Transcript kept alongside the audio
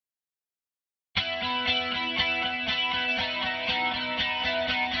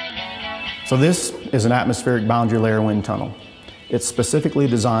So this is an atmospheric boundary layer wind tunnel. It's specifically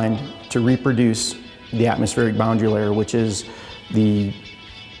designed to reproduce the atmospheric boundary layer, which is the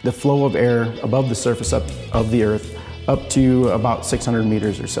flow of air above the surface of the Earth up to about 600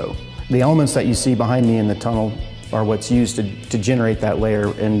 meters or so. The elements that you see behind me in the tunnel are what's used to generate that layer.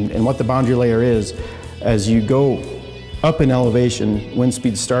 And what the boundary layer is, as you go up in elevation, wind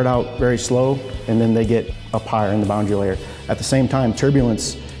speeds start out very slow and then they get up higher in the boundary layer. At the same time,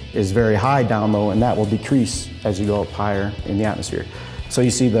 turbulence is very high down low, and that will decrease as you go up higher in the atmosphere. So you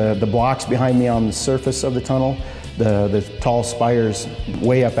see the blocks behind me on the surface of the tunnel, the tall spires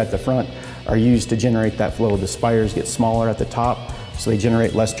way up at the front are used to generate that flow. The spires get smaller at the top, so they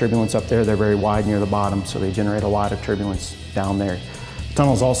generate less turbulence up there. They're very wide near the bottom, so they generate a lot of turbulence down there. The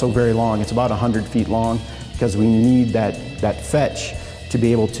tunnel is also very long. It's about 100 feet long because we need that fetch to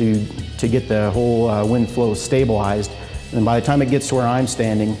be able to get the whole wind flow stabilized. And by the time it gets to where I'm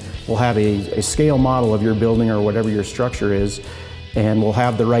standing, we'll have a scale model of your building or whatever your structure is, and we'll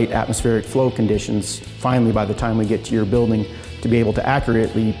have the right atmospheric flow conditions finally by the time we get to your building to be able to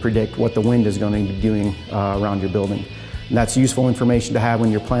accurately predict what the wind is going to be doing around your building. And that's useful information to have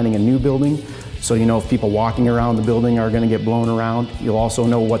when you're planning a new building, so you know if people walking around the building are going to get blown around. You'll also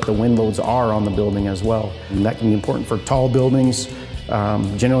know what the wind loads are on the building as well. And that can be important for tall buildings.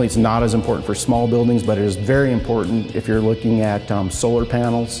 Generally it's not as important for small buildings, but it is very important if you're looking at solar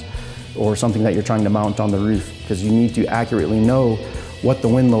panels or something that you're trying to mount on the roof, because you need to accurately know what the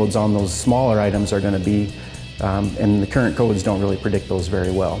wind loads on those smaller items are going to be, and the current codes don't really predict those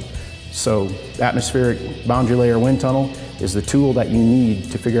very well. So atmospheric boundary layer wind tunnel is the tool that you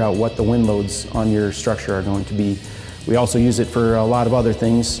need to figure out what the wind loads on your structure are going to be. We also use it for a lot of other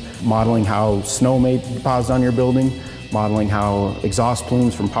things, modeling how snow may deposit on your building, modeling how exhaust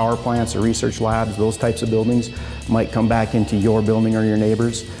plumes from power plants or research labs, those types of buildings, might come back into your building or your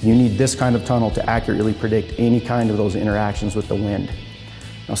neighbors. You need this kind of tunnel to accurately predict any kind of those interactions with the wind.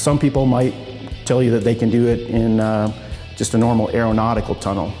 Now, some people might tell you that they can do it in just a normal aeronautical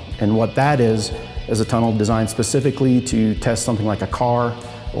tunnel. And what that is a tunnel designed specifically to test something like a car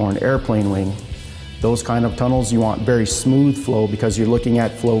or an airplane wing. Those kind of tunnels, you want very smooth flow because you're looking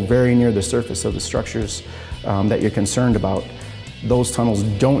at flow very near the surface of the structures that you're concerned about. Those tunnels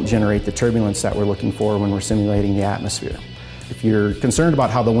don't generate the turbulence that we're looking for when we're simulating the atmosphere. If you're concerned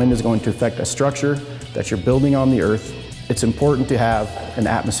about how the wind is going to affect a structure that you're building on the Earth, it's important to have an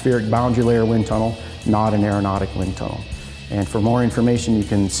atmospheric boundary layer wind tunnel, not an aeronautic wind tunnel. And for more information, you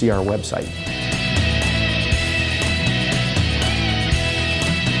can see our website.